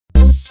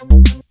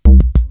Welcome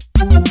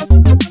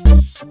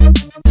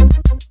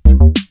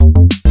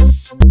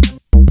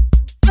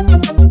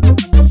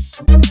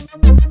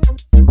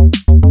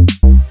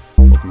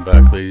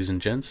back, ladies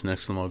and gents.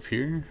 Next time up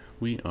here,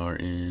 we are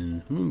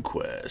in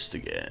MoonQuest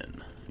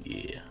again.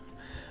 Yeah.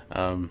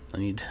 I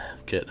need to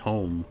get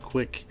home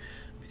quick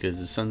because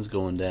the sun's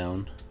going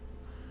down,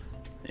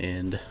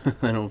 and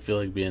I don't feel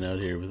like being out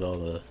here with all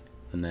the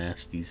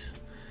nasties.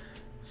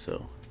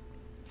 So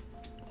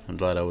I'm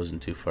glad I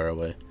wasn't too far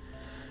away.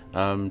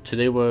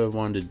 Today what I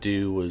wanted to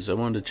do was I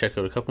wanted to check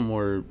out a couple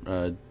more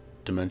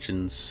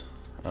dimensions,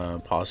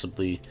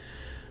 possibly.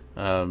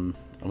 I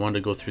wanted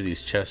to go through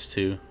these chests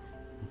too,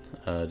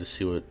 to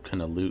see what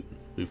kind of loot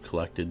we've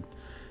collected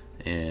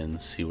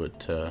and see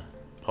what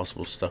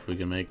possible stuff we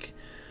can make.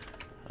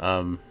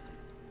 As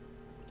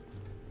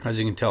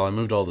you can tell, I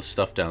moved all the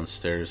stuff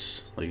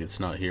downstairs. Like, it's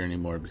not here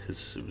anymore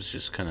because it was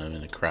just kind of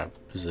in a crap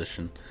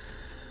position,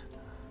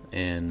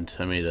 and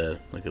I made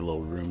a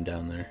little room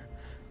down there.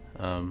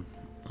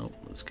 Oh,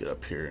 let's get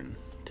up here and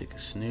take a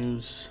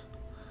snooze.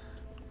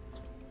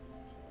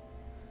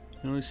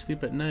 I only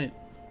sleep at night.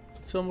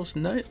 It's almost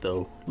night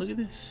though. Look at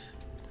this.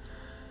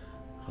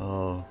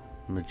 Oh,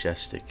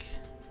 majestic.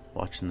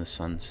 Watching the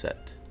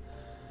sunset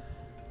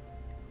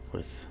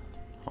with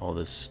all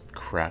this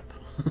crap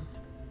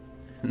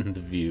in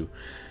the view.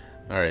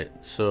 Alright,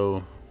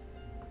 so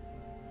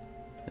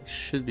it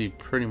should be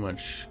pretty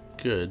much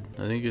good.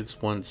 I think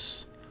it's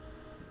once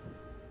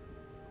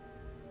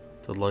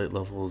the light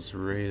level is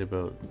right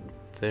about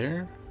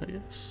there, I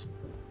guess.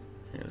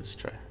 Yeah, let's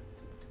try.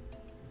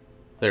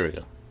 There we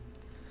go.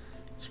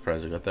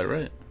 Surprised I got that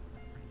right.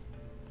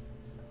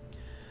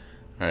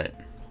 Alright.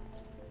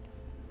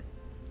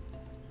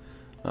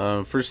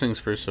 First things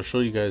first, I'll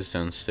show you guys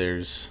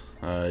downstairs.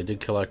 I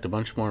did collect a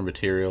bunch more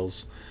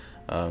materials.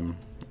 I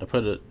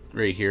put it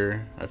right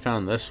here. I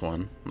found this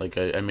one. Like,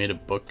 I made a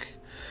book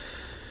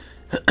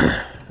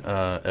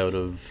out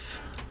of...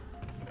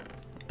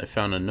 I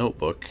found a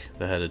notebook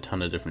that had a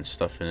ton of different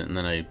stuff in it, and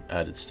then I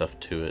added stuff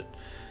to it,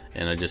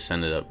 and I just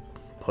ended up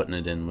putting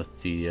it in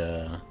with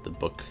the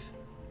book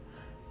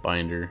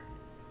binder.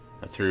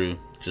 I threw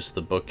just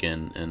the book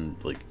in, and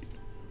like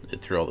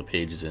it threw all the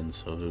pages in,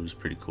 so it was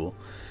pretty cool.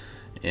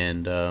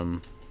 And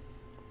oh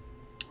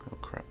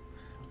crap,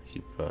 I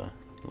keep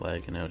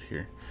lagging out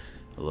here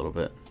a little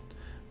bit,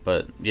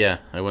 but yeah,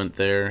 I went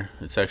there.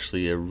 It's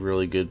actually a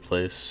really good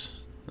place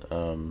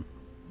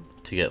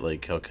to get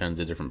like all kinds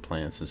of different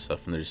plants and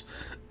stuff, and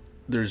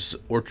there's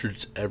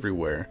orchards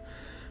everywhere,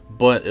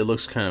 but it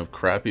looks kind of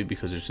crappy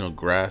because there's no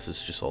grass.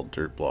 It's just all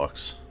dirt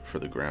blocks for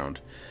the ground.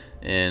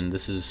 And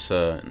this is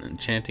an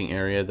enchanting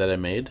area that I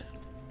made.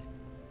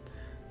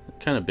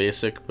 Kind of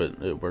basic,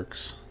 but it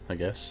works, I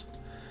guess.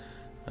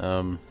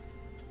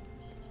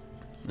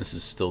 This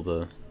is still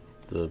the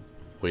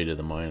way to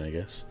the mine, I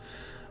guess.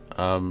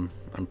 I'm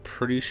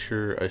pretty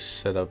sure I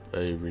set up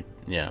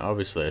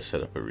obviously I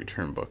set up a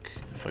return book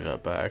if I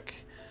got back.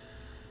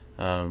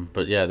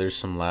 But yeah, there's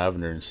some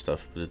lavender and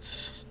stuff,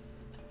 but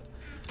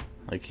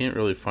I can't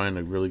really find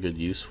a really good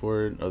use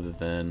for it other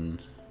than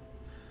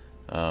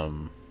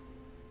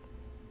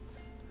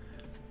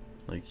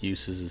like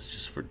uses is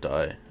just for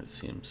dye, it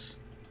seems.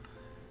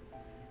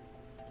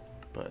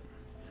 But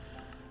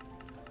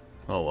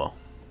oh well.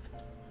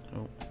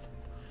 Oh,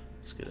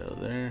 let's get out of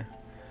there.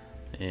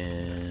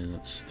 And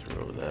let's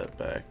throw that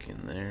back in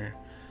there.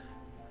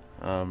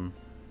 I'm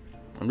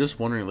just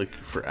wondering, like,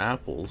 for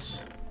apples.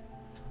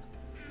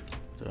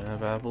 Do I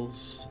have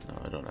apples?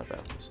 No, I don't have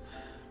apples.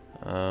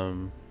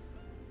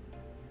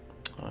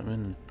 Not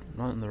in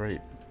the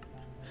right.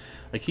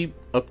 I keep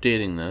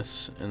updating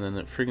this, and then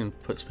it friggin'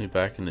 puts me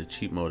back into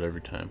cheat mode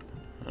every time.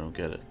 I don't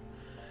get it.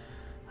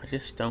 I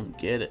just don't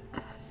get it.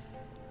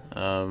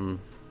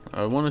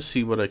 I want to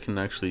see what I can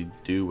actually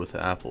do with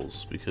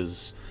apples,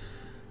 because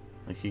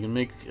like you can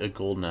make a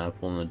golden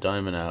apple and a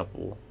diamond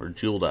apple or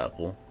jeweled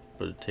apple,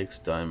 but it takes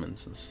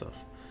diamonds and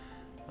stuff.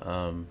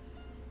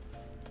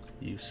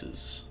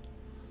 Uses.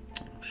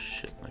 Oh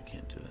shit, I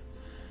can't do that.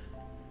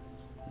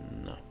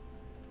 No.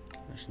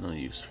 There's no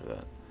use for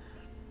that.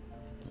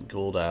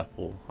 Gold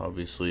apple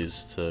obviously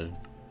is to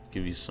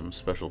give you some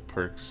special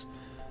perks.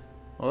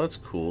 Well, that's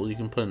cool. You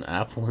can put an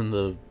apple in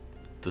the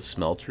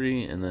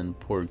smeltery and then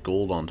pour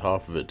gold on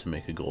top of it to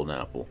make a golden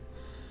apple.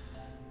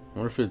 I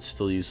wonder if it'd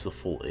still use the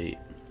full 8.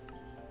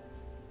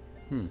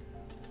 I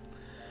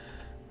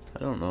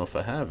don't know if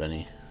I have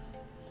any.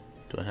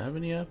 Do I have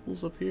any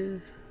apples up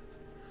here?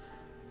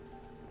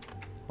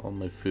 All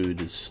my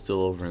food is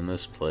still over in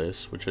this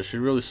place, which I should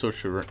really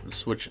switch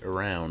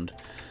around,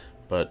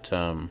 but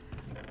I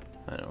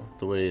don't know,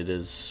 the way it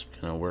is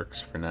kind of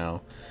works for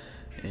now.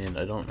 And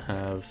I don't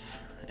have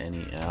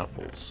any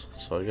apples,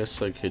 so I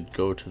guess I could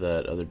go to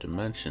that other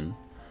dimension.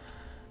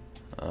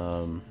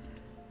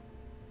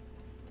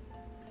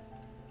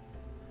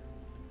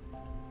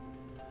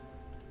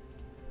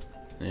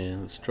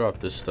 And let's drop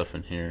this stuff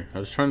in here. I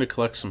was trying to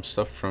collect some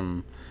stuff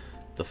from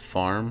the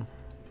farm,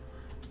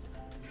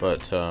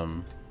 but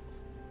not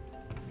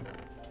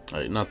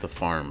the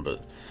farm,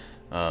 but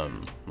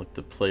like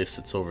the place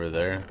that's over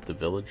there, the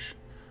village.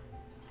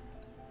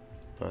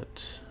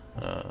 But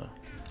I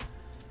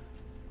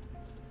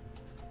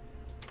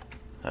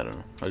don't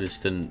know. I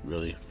just didn't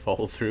really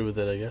follow through with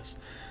it, I guess.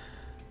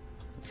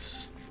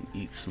 Let's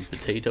eat some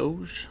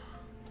potatoes.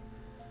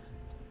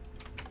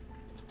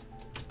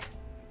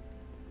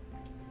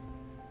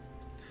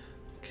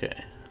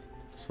 Okay,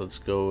 so let's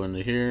go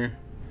into here.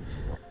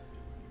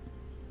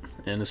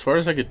 And as far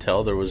as I could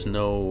tell, there was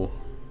no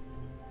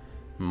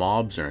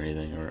mobs or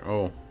anything. Or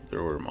oh,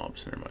 there were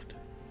mobs. Never mind.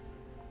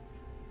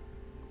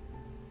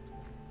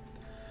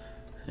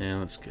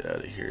 And let's get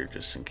out of here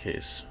just in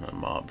case a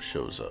mob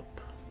shows up.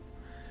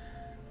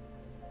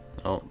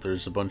 Oh,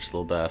 there's a bunch of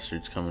little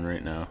bastards coming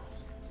right now.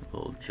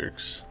 Little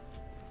jerks.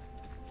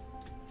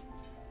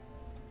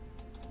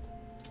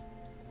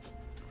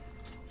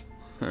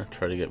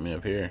 Try to get me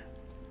up here.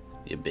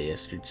 You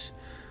bastards.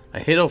 I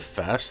hate how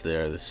fast they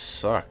are. They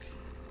suck.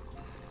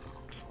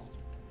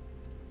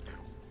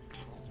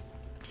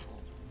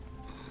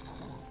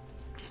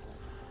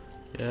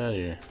 Get out of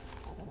here.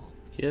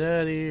 Get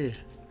out of here.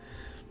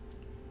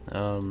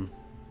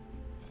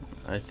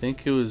 I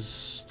think it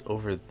was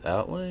over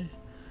that way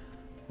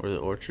where the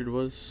orchard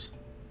was.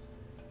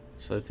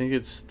 So I think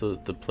it's the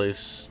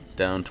place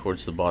down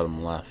towards the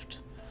bottom left.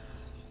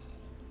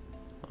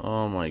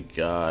 Oh my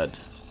god.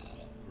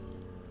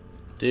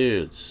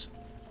 Dudes.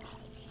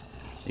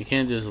 You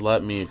can't just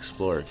let me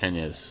explore, can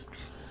yous?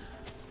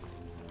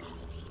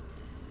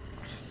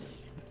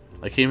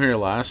 I came here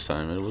last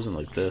time and it wasn't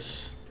like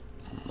this.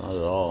 Not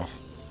at all.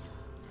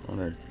 I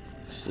wonder,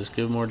 does this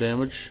give more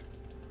damage?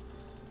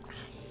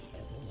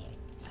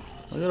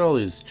 Look at all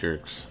these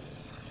jerks.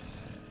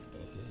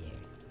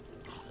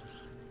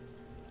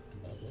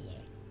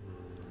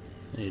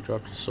 Hey, you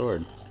dropped a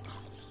sword.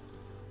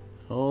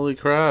 Holy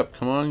crap,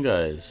 come on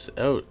guys.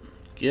 Out.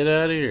 Get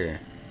out of here.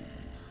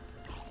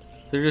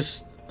 They're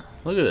just...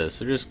 Look at this.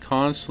 They're just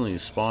constantly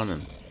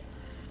spawning.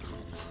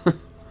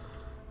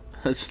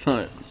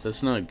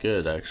 That's not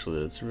good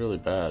actually. That's really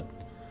bad.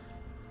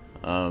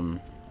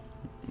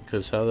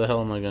 Because how the hell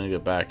am I gonna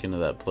get back into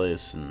that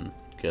place and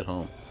get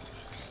home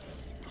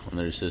when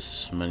there's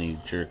this many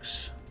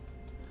jerks?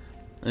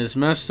 And it's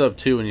messed up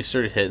too. When you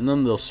start hitting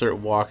them, they'll start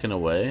walking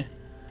away,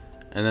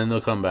 and then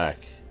they'll come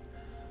back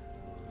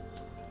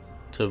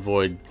to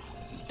avoid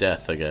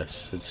death, I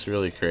guess. It's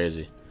really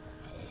crazy.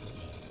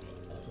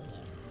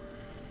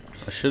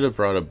 I should have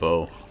brought a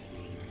bow.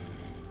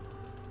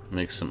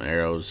 Make some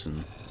arrows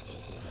and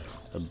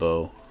a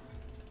bow.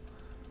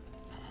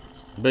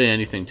 But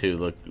anything too.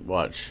 Look,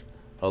 watch.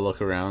 I'll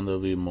look around. There'll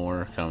be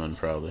more coming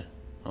probably.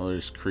 Oh,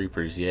 there's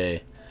creepers.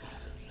 Yay.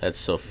 That's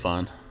so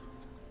fun.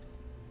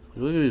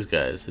 Look at these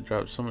guys. They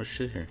dropped so much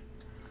shit here.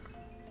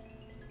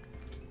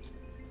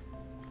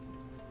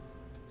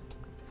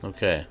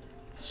 Okay.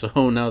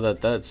 So now that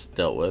that's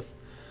dealt with,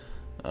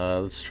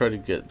 let's try to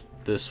get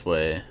this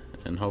way.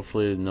 And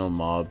hopefully no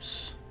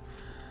mobs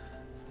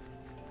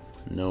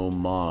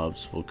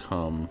will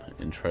come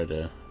and try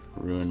to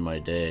ruin my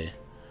day.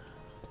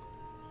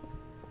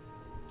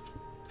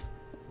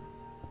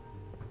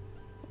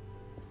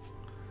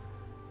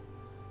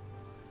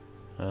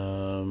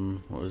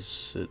 What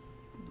was it?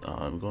 Oh,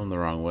 I'm going the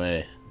wrong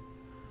way.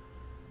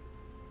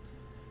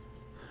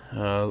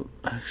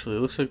 Actually, it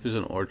looks like there's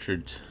an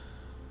orchard.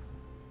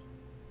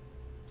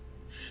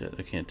 Shit,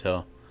 I can't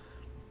tell.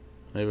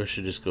 Maybe I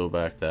should just go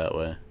back that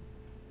way.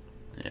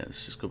 Yeah,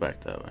 let's just go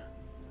back that way.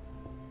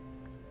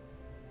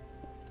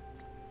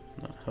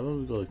 No, how about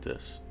we go like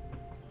this?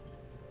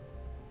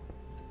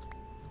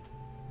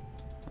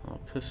 Oh,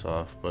 piss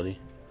off, buddy.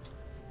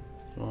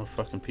 You want a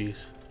fucking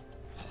piece?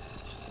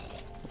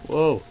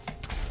 Whoa!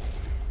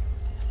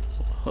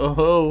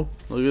 Oh,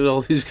 look at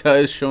all these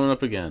guys showing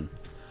up again.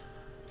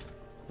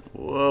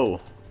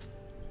 Whoa.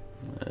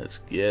 Let's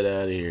get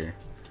out of here.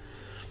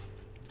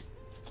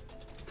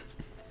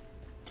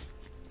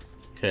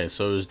 Okay,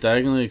 so it was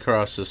diagonally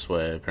across this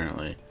way,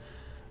 apparently.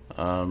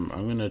 I'm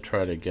gonna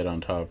try to get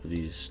on top of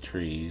these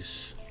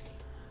trees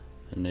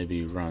and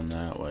maybe run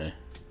that way,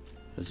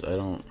 because I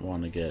don't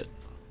want to get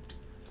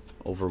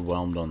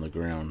overwhelmed on the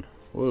ground.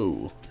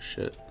 Whoa,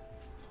 shit.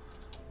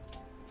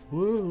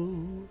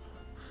 Whoa.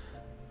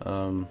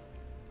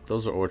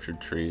 Those are orchard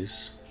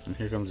trees. And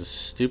here comes a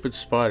stupid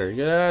spider.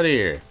 Get out of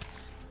here.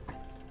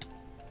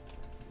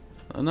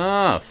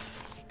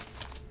 Enough.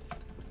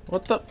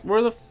 What the?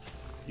 Where the?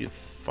 You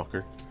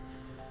fucker.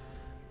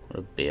 What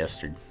a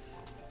bastard.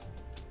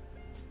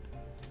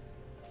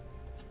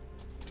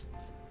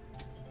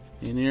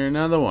 And here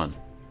another one.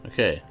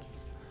 Okay.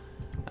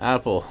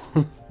 Apple.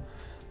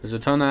 There's a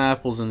ton of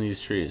apples in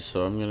these trees,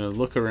 so I'm gonna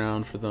look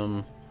around for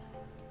them.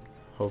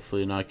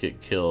 Hopefully not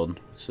get killed.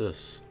 What's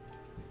this?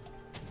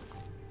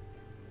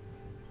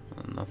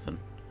 Nothing.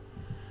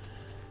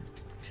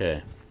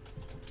 Okay.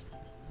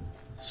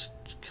 Let's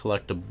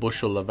collect a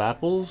bushel of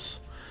apples,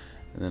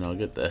 and then I'll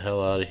get the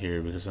hell out of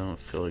here because I don't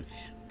feel like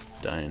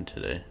dying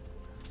today.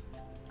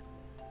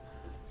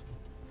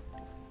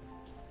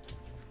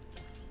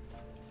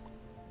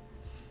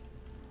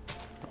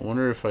 I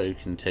wonder if I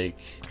can take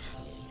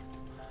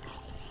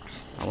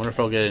I wonder if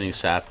I'll get any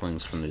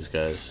saplings from these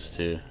guys,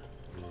 too.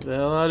 Get the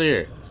hell out of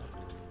here.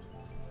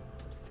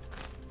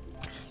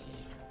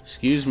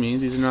 Excuse me,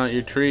 these are not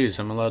your trees.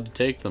 I'm allowed to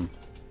take them.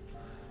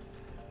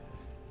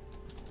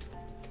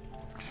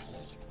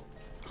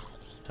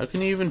 How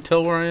can you even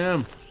tell where I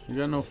am? You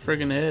got no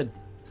friggin' head.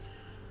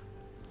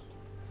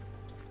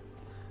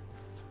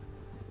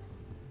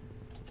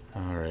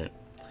 Alright.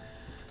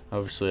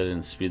 Obviously I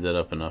didn't speed that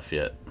up enough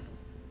yet.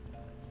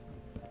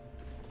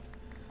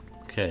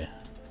 Okay.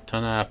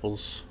 Ton of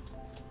apples.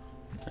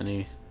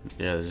 Any?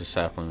 Yeah, there's a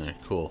sapling there.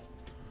 Cool.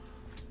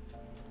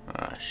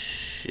 Ah,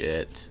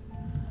 shit.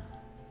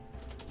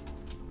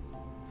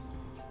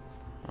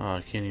 Oh,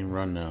 I can't even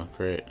run now.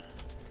 Great.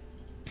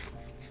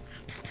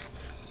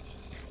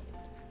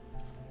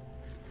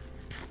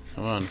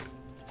 Come on.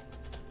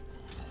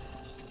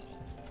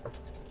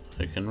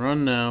 I can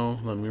run now.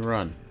 Let me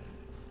run.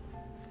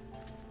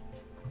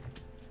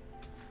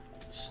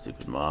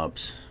 Stupid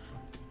mobs.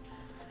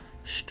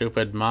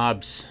 Stupid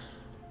mobs.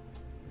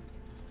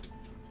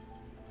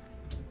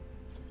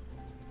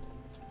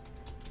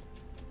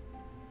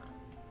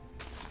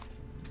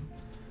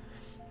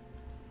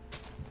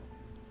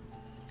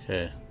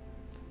 Okay.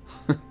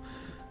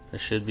 I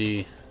should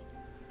be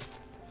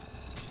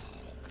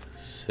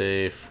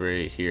safe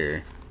right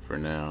here for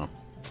now.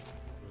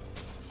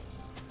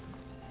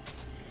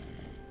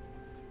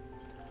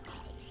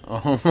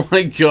 Oh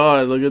my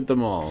god, look at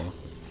them all.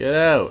 Get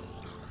out.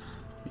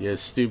 You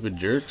stupid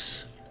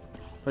jerks.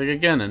 Like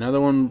again,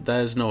 another one that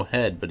has no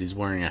head, but he's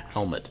wearing a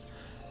helmet.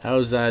 How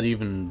is that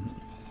even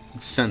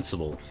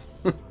sensible?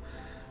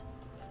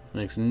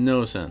 Makes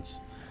no sense.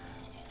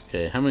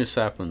 Okay, how many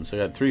saplings? I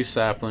got 3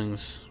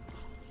 saplings.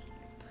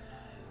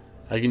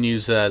 I can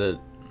use that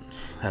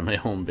at my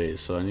home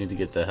base, so I need to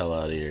get the hell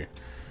out of here.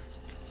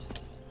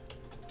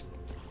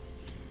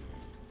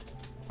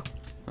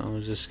 Oh,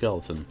 there's a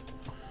skeleton.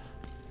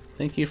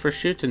 Thank you for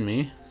shooting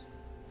me.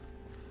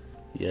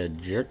 You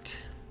jerk.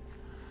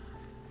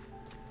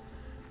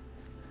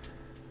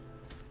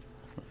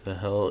 What the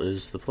hell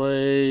is the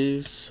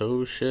place?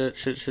 Oh shit,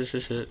 shit.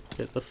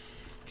 Get the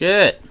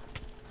get!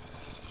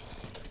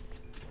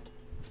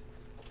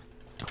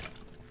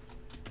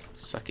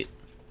 Suck it.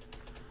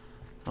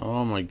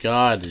 Oh my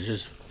god, there's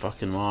just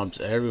fucking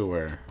mobs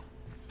everywhere.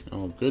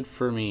 Oh, good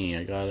for me.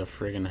 I got a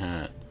friggin'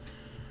 hat.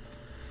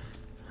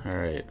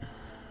 Alright.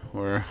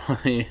 Where am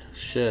I?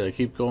 Shit, I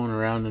keep going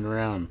around and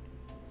around.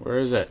 Where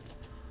is it?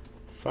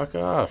 Fuck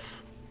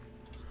off.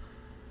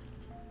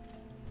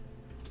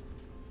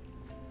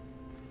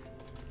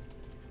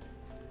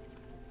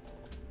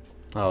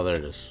 Oh, there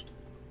it is.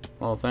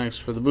 Well, thanks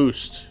for the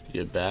boost,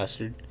 you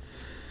bastard.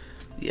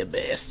 You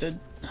bastard.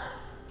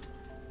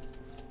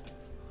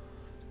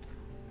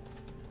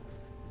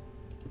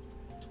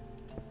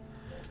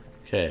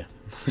 Okay,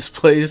 this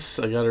place,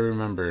 I gotta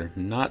remember,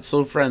 not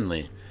so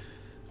friendly.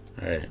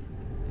 Alright.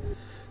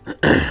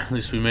 At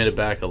least we made it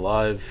back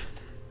alive.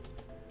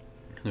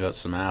 We got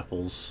some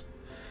apples.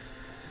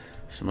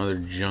 Some other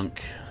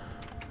junk.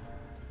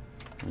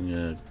 I'm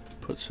gonna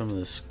put some of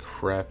this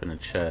crap in a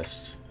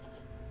chest.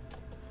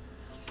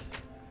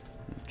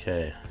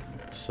 Okay,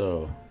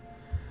 so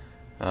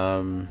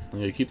I'm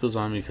gonna keep those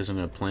on me because I'm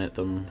gonna plant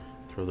them.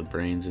 Throw the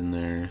brains in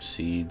there,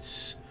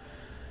 seeds,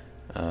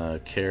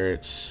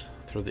 carrots.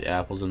 Throw the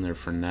apples in there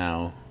for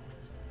now.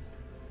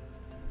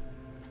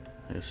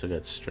 I guess I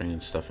got string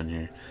and stuff in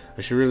here.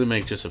 I should really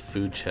make just a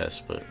food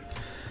chest, but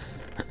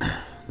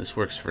this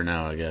works for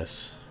now, I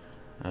guess.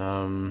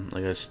 I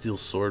got a steel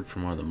sword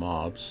from one of the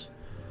mobs.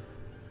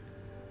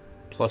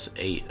 Plus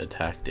 8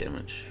 attack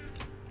damage.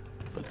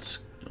 But it's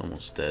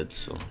almost dead,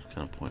 so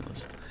kind of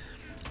pointless.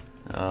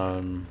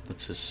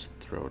 Let's just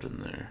throw it in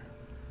there.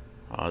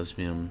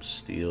 Osmium,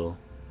 steel.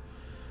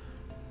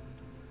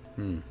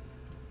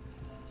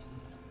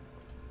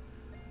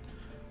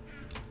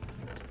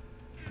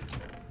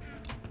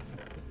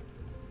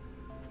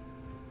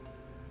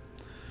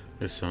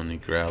 There's only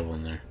gravel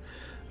in there.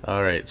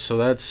 Alright, so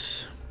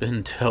that's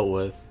been dealt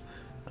with.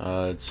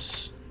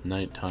 It's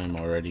nighttime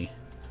already.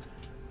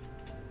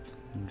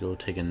 Go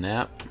take a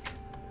nap.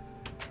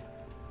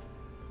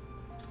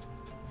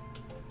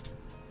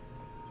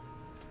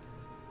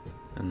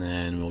 And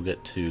then we'll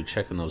get to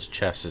checking those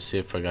chests to see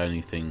if I got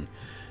anything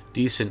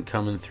decent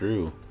coming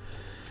through.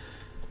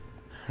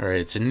 Alright,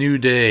 it's a new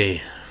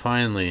day.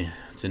 Finally,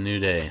 it's a new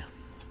day.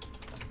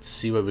 Let's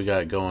see what we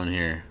got going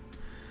here.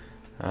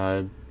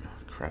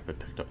 Crap, I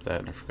picked up that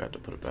and I forgot to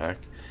put it back.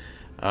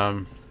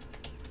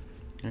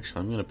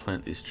 Actually, I'm going to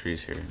plant these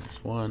trees here.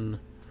 There's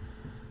one.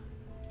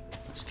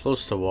 It's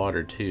close to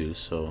water too,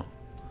 so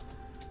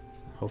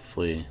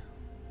hopefully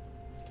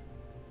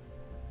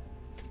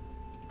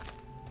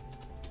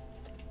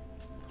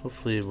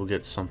we'll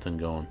get something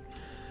going.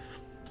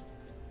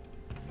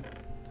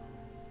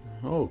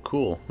 Oh,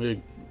 cool.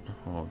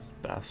 Oh,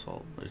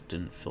 basalt. I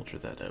didn't filter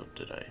that out,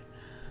 did I?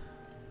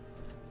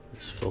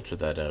 Let's filter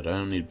that out. I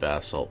don't need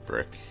basalt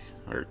brick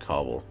or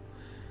cobble.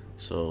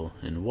 So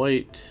in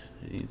white,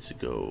 it needs to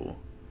go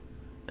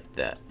like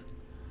that.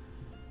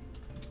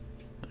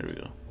 There we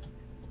go.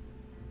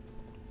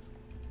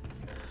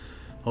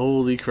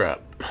 Holy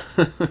crap.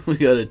 We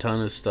got a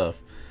ton of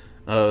stuff.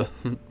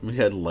 We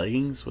had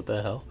leggings? What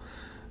the hell?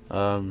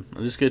 I'm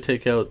just gonna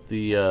take out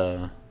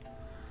the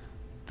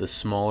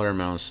smaller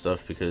amount of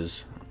stuff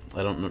because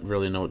I don't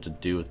really know what to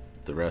do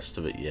with the rest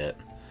of it yet.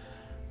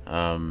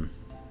 Got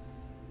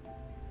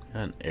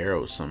an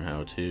arrow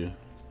somehow too.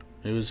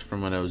 It was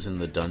from when I was in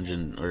the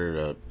dungeon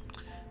or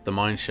the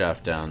mine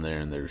shaft down there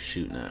and they were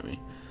shooting at me.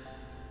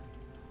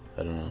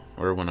 I don't know.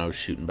 Or when I was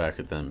shooting back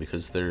at them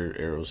because their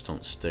arrows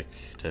don't stick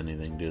to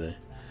anything, do they?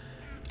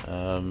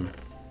 Oh,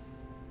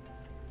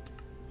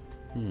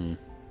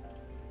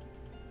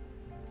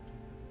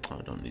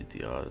 I don't need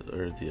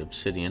the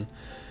obsidian.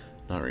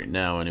 Not right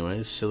now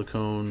anyways.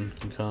 Silicone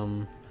can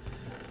come.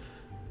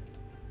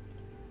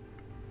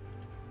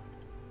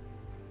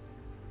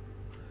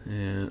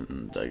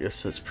 And I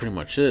guess that's pretty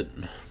much it.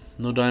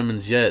 No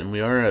diamonds yet, and we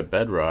are at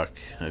bedrock,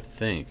 I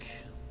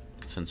think,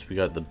 since we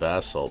got the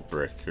basalt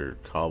brick or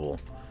cobble.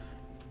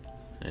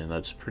 And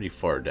that's pretty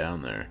far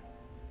down there.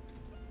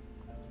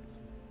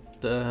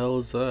 What the hell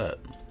is that?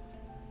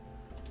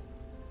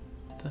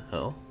 What the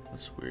hell?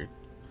 That's weird.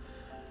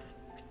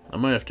 I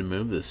might have to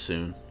move this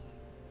soon.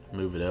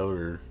 Move it out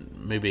or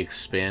maybe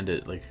expand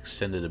it, like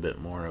extend it a bit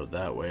more out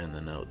that way and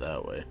then out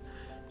that way.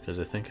 Because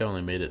I think I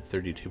only made it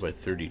 32 by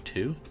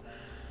 32.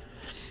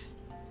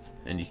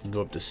 And you can go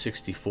up to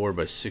 64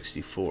 by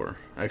 64.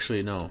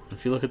 Actually, no.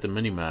 If you look at the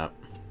mini-map,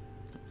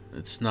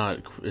 it's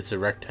a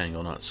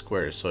rectangle, not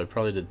square. So I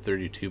probably did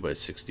 32 by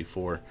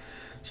 64.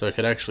 So I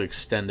could actually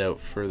extend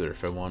out further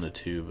if I wanted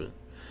to, but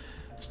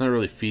it's not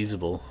really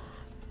feasible.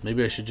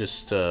 Maybe I should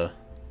just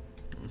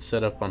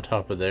set up on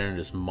top of there and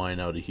just mine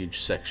out a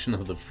huge section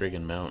of the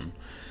friggin' mountain.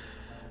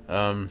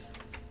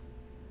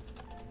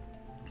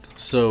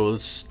 So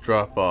let's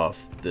drop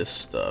off this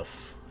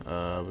stuff.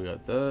 We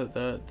got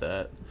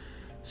that.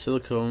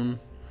 Silicone.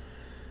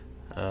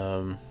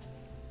 And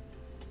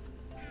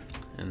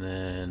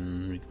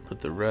then we can put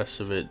the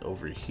rest of it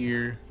over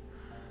here.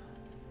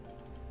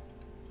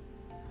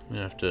 I'm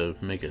gonna have to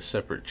make a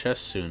separate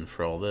chest soon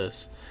for all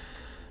this.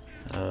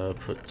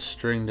 Put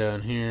string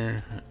down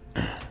here.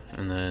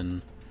 And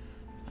then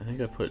I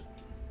think I put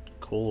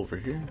coal over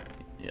here.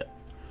 Yeah.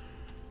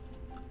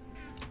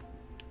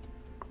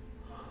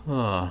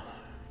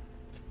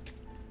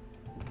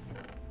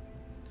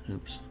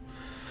 Oops.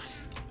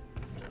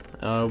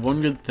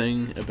 One good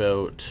thing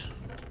about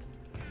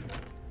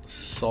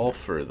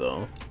sulfur,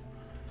 though,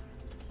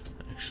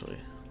 actually,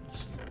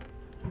 let's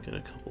get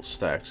a couple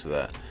stacks of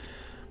that.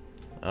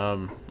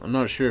 I'm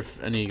not sure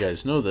if any of you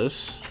guys know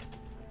this,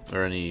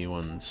 or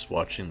anyone's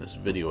watching this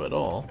video at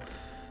all.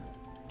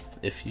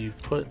 If you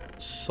put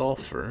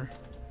sulfur,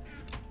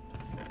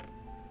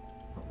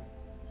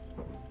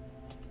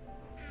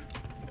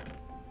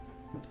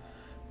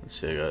 let's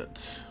see, I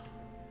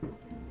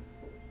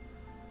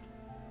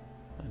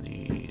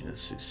need,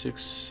 let's see,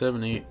 6,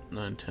 7, 8,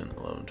 9, 10,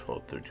 11,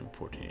 12, 13,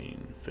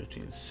 14,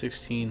 15,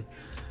 16.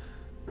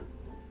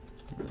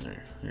 And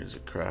here's a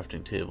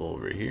crafting table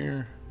over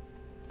here.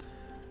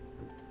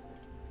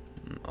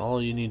 And all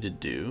you need to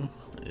do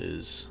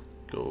is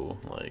go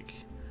like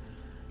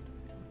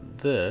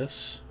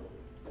this,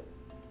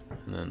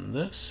 and then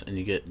this, and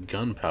you get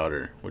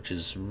gunpowder, which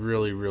is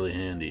really, really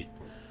handy.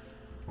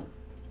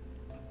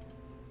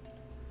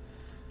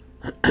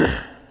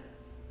 And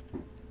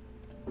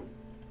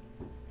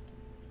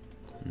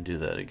do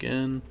that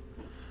again.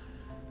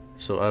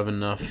 So I have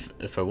enough,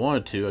 if I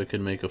wanted to, I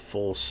could make a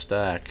full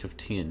stack of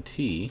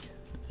TNT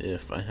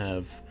if I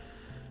have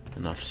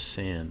enough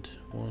sand.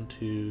 1,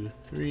 2,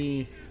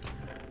 3.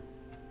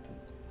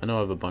 I know I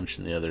have a bunch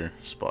in the other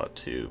spot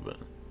too, but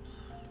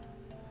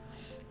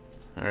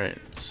alright,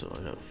 so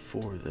I got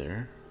 4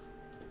 there.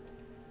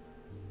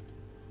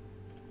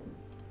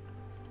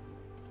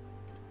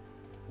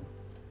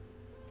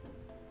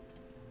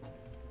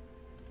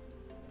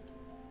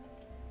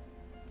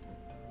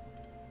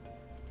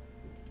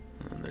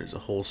 And there's a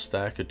whole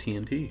stack of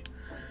TNT.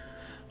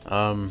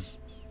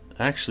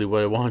 Actually,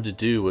 what I wanted to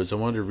do was I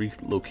wanted to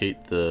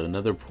relocate the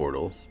nether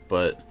portal,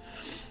 but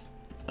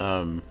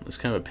it's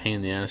kind of a pain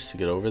in the ass to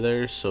get over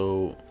there,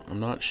 so I'm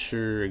not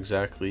sure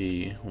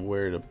exactly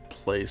where to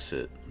place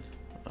it.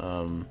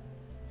 I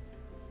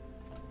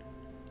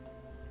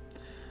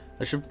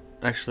should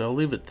actually, I'll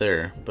leave it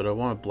there, but I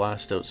want to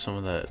blast out some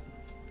of the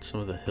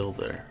hill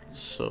there.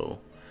 So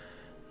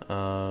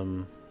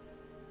I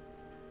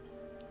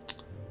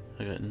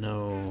got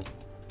no.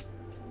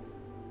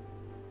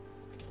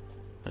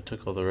 I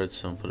took all the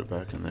redstone, put it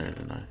back in there,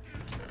 didn't I?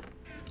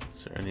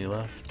 Is there any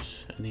left?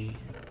 Any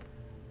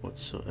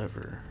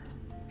whatsoever?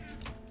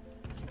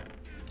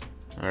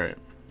 Alright.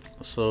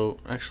 So,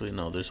 actually,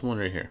 no, there's one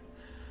right here.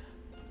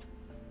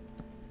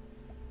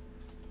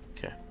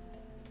 Okay.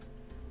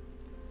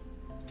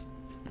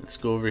 Let's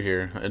go over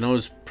here. I know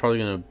it's probably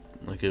gonna,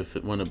 like,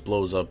 when it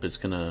blows up, it's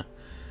gonna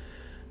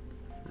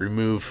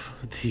remove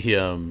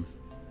the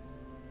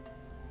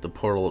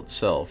portal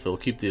itself. It'll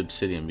keep the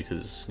obsidian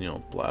because it's, you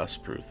know,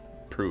 blast proof,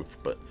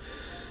 but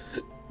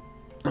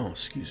oh,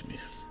 excuse me.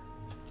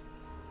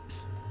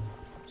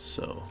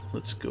 So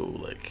let's go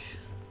like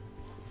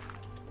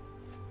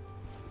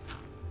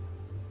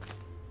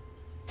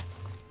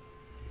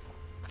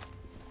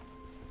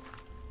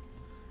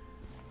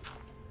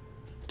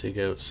dig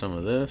out some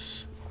of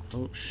this.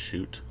 Oh,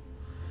 shoot.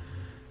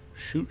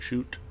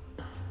 Shoot.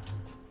 I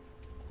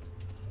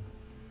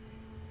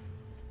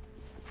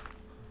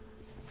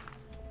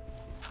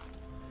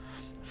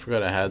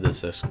forgot I had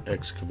this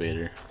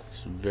excavator.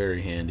 It's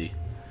very handy.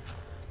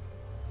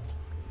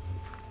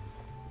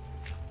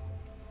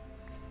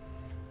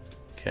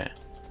 Okay.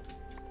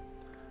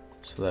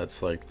 So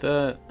that's like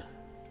that.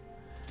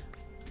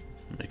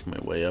 Make my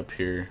way up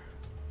here.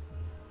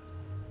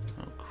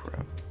 Oh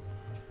crap.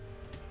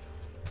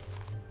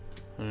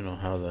 I don't know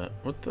how that...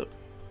 What the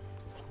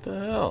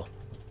hell?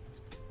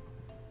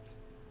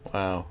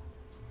 Wow.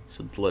 It's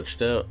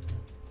glitched out.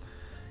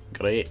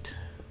 Great.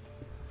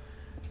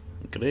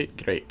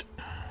 Great.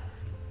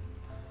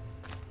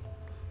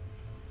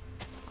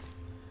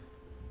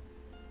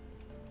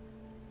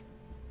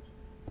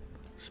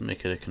 Let's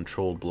make it a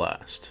controlled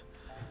blast.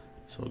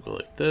 So we'll go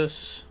like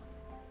this.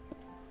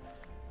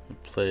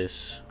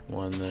 Place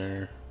one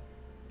there,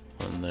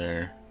 one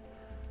there,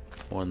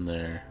 one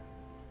there.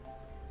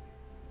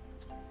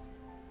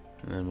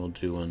 And then we'll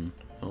do one...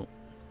 Oh,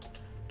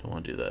 don't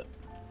want to do that.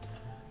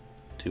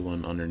 Do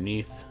one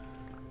underneath.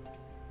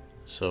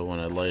 So when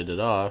I light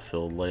it off,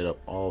 it'll light up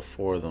all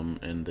 4 of them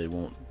and they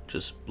won't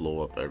just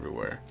blow up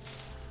everywhere.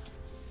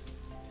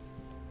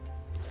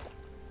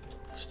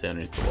 Stay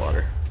underneath the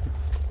water.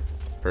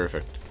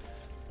 Perfect.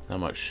 How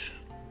much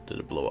did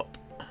it blow up?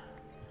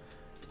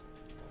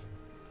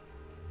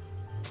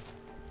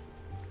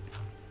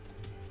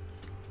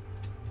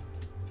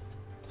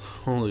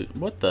 Holy,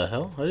 what the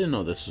hell? I didn't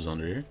know this was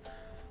under here.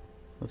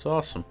 That's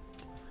awesome.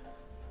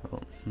 Oh,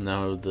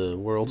 now the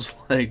world's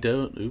lagged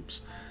out.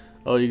 Oops.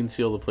 Oh, you can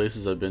see all the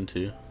places I've been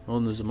to. Oh,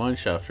 and there's a mine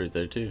shaft right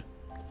there too.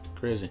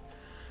 Crazy.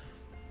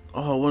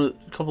 Oh, a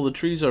couple of the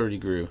trees already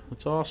grew.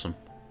 That's awesome.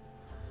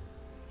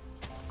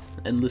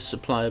 Endless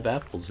supply of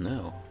apples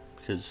now.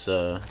 Because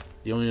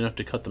you don't even have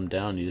to cut them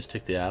down. You just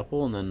take the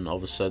apple and then all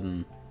of a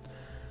sudden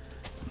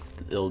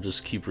it'll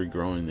just keep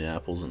regrowing the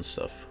apples and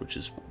stuff, which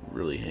is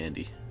really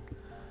handy.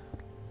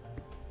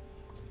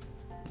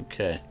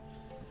 Okay.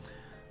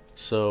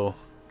 So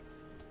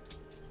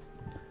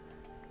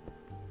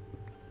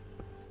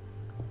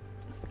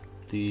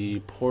the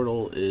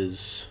portal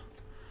is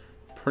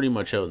pretty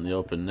much out in the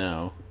open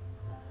now.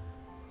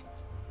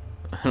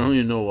 I don't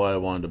even know why I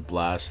wanted to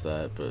blast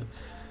that, but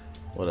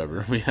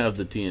whatever. We have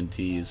the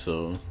TNT,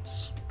 so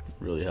it's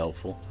really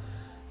helpful.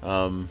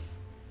 The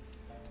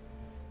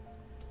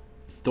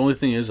only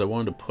thing is I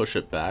wanted to push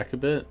it back a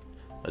bit.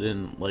 I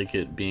didn't like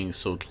it being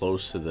so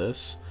close to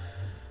this.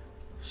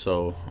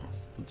 So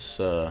let's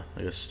I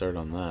guess start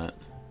on that.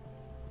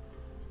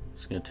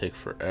 It's gonna take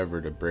forever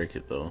to break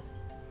it though.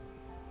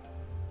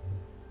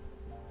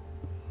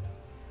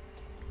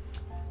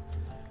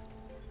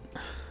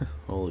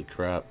 Holy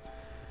crap.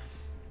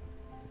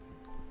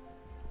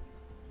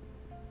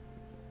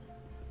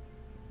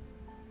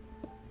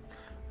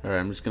 Alright,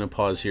 I'm just gonna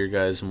pause here,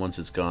 guys, and once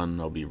it's gone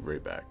I'll be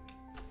right back.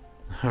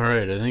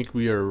 Alright, I think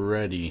we are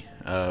ready.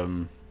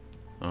 Oh,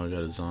 I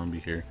got a zombie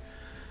here.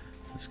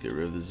 Let's get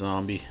rid of the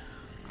zombie.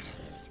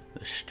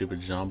 The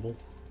stupid zombie.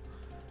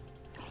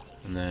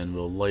 And then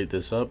we'll light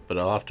this up, but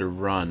I'll have to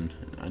run.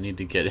 I need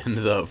to get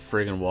into the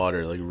friggin'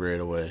 water like right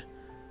away.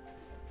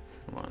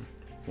 Come on.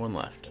 One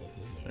left.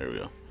 There we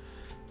go.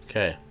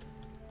 Okay.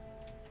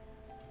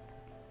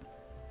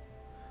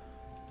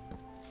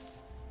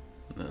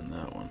 And then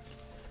that one.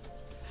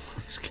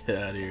 Let's get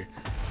out of here.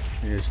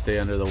 I need to stay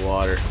under the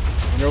water.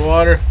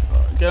 Underwater!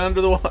 Get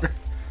under the water!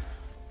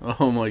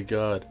 Oh my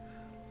god.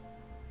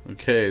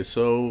 Okay,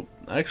 so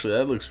actually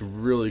that looks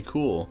really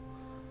cool.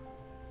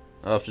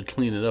 I'll have to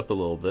clean it up a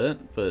little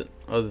bit, but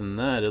other than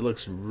that, it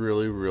looks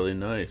really, really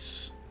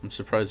nice. I'm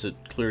surprised it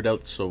cleared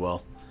out so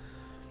well.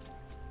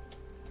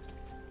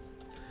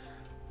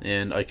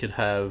 And I could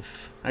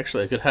have...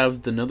 Actually, I could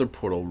have the nether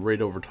portal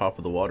right over top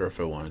of the water if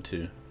I wanted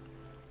to.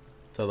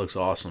 That looks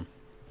awesome.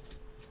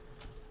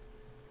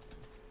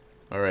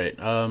 Alright,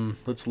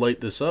 let's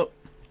light this up.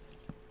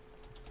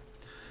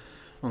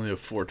 Only have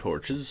 4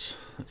 torches.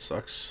 That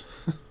sucks.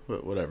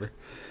 But whatever.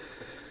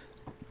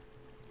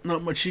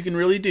 Not much you can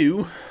really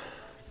do.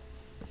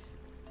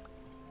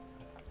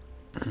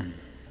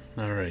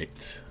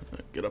 Alright.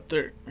 Get up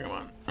there. Come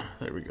on.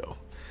 There we go.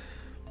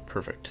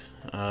 Perfect.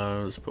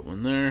 Let's put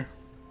one there.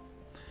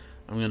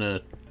 I'm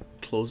gonna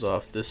close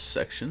off this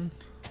section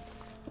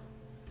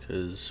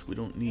because we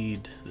don't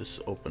need this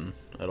open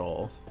at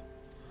all.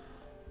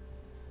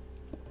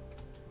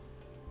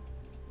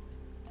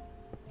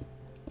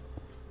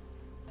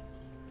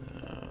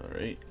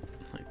 Alright,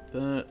 like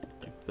that,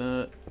 like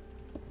that,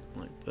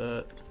 like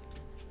that.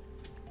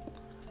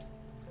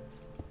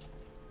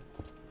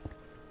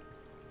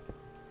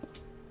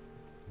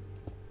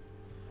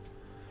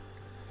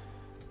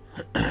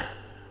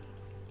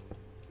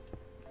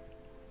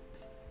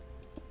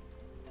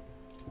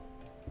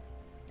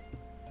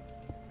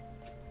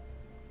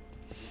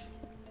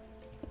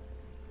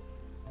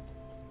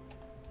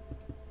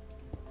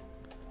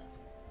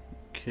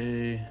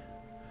 Okay,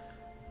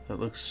 that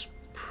looks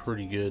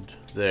pretty good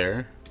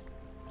there.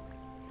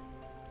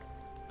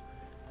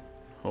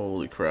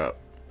 Holy crap.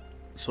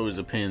 It's always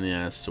a pain in the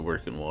ass to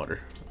work in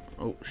water.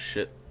 Oh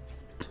shit.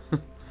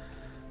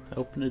 I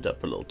opened it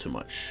up a little too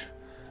much.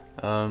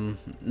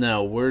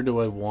 Now, where do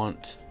I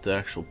want the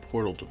actual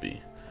portal to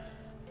be?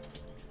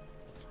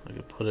 I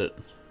could put it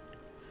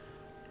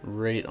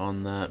right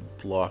on that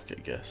block, I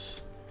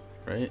guess.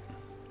 Right?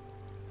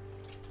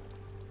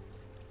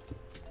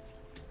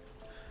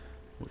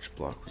 Which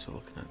block was I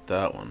looking at?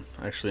 That one.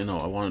 Actually, no,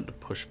 I wanted to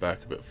push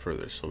back a bit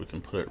further, so we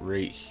can put it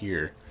right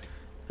here.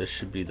 This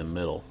should be the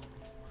middle.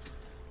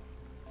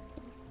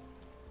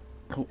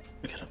 Oh,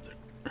 get up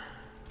there.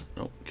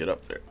 No, get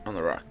up there on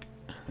the rock.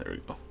 There we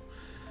go.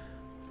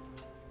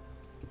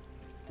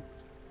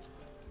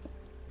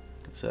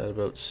 Is that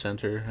about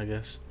center, I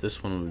guess?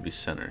 This one would be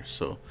center.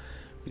 So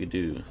we could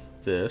do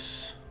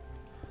this.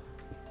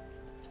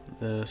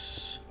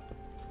 This.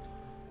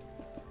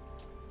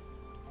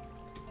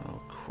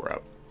 Oh,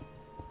 crap.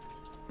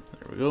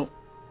 There we go.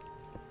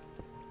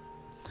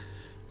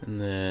 And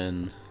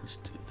then let's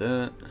do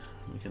that.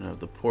 We can have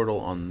the portal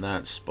on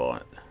that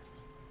spot.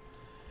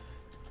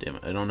 Damn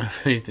it, I don't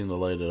have anything to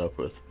light it up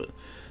with, but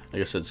I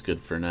guess that's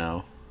good for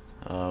now.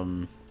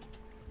 Oh,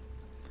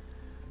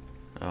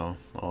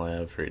 all I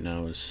have right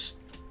now is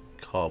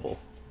cobble.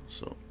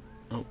 So,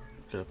 oh,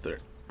 get up there.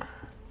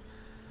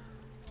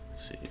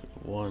 Let's see,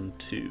 1,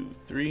 2,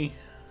 3.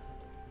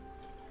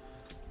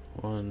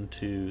 1,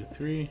 2,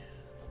 3.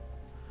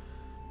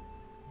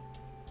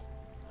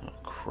 Oh,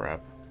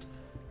 crap.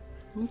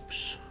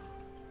 Oops.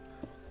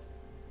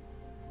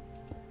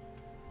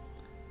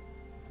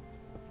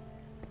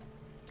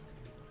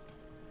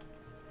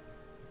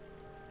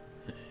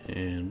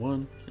 And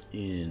 1,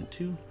 and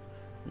 2.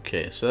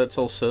 Okay, so that's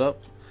all set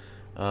up.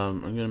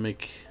 I'm gonna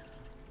make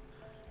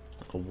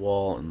a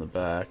wall in the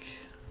back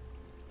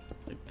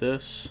like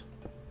this,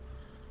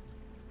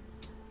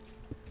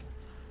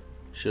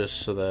 just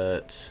so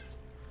that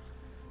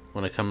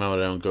when I come out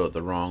I don't go it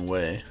the wrong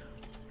way.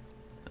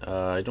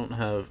 I don't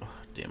have, oh,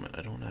 damn it,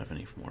 I don't have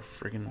any more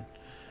friggin'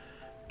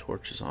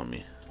 torches on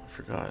me. I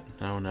forgot.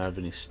 I don't have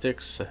any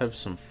sticks. I have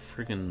some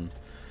friggin'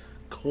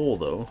 coal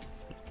though.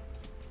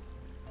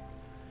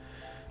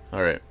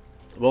 Alright,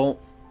 well,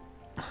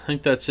 I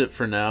think that's it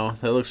for now.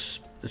 It's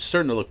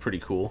starting to look pretty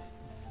cool.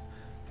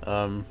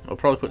 I'll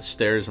probably put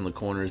stairs in the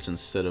corners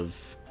instead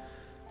of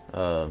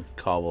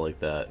cobble like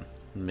that.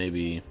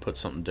 Maybe put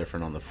something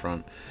different on the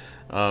front.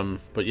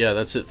 But yeah,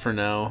 that's it for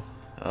now.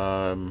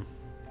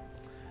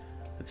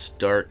 It's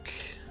dark,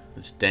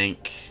 it's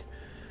dank,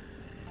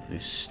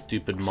 these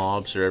stupid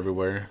mobs are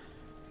everywhere.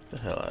 Get the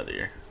hell out of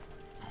here.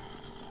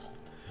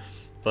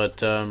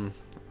 But I'm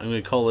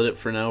going to call it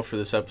for now for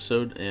this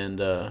episode, and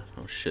oh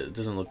shit, it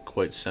doesn't look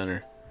quite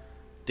center.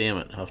 Damn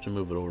it, I'll have to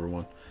move it over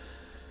one.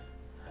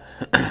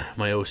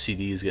 My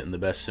OCD is getting the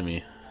best of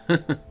me.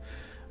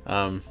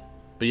 But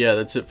yeah,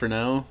 that's it for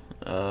now.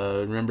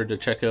 Remember to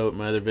check out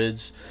my other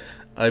vids.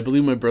 I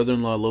believe my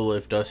brother-in-law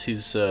Lowlife Dust,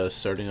 he's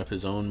starting up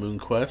his own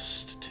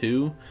MoonQuest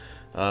too.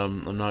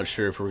 I'm not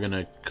sure if we're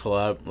gonna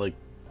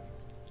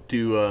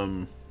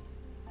do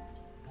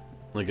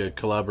like a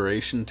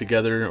collaboration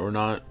together or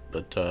not,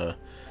 but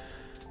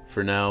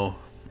for now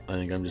I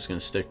think I'm just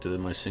gonna stick to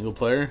my single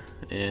player,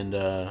 and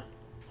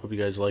hope you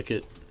guys like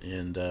it,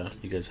 and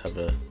you guys have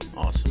an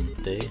awesome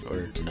day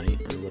or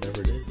night or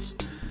whatever it is.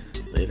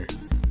 Later.